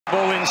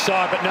Ball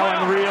inside, but no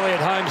one really at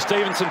home.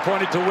 Stevenson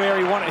pointed to where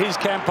he wanted his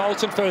Cam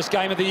Polson, first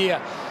game of the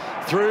year.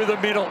 Through the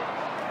middle.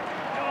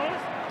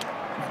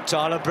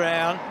 Tyler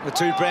Brown, the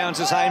two Browns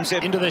as Hames.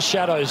 Into the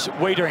shadows,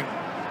 Wiedering,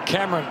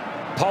 Cameron,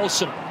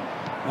 Polson.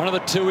 One of the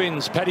two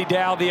ins, Paddy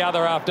Dow the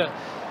other after.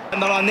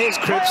 And the line there's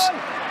Cripps.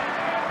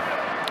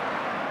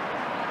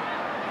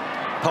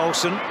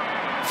 Polson,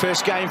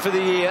 first game for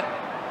the year.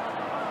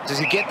 Does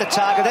he get the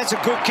target? That's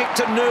a good kick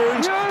to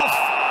Noons.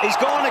 He's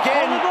gone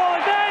again.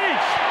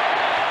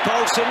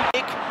 Polson,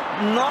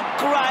 not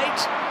great.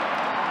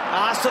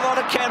 Asked a lot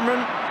of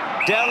Cameron.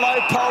 Down low,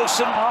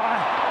 Polson.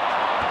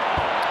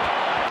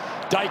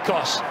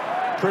 Dacos,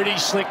 pretty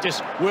slick,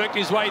 just worked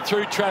his way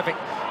through traffic.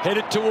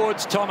 Headed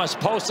towards Thomas.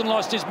 Polson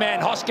lost his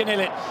man. Hoskin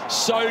Elliott,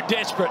 so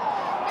desperate.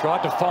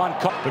 Tried to find...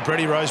 But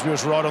Brady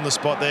Rosemuir's right on the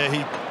spot there.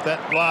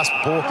 That last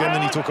balk and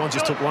then he took on,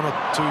 just took one or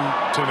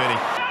too many.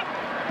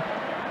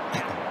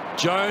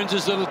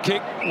 Jones's little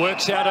kick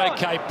works out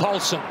okay.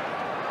 Polson.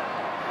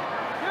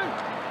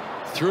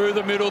 Through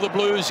the middle, the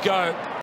Blues go.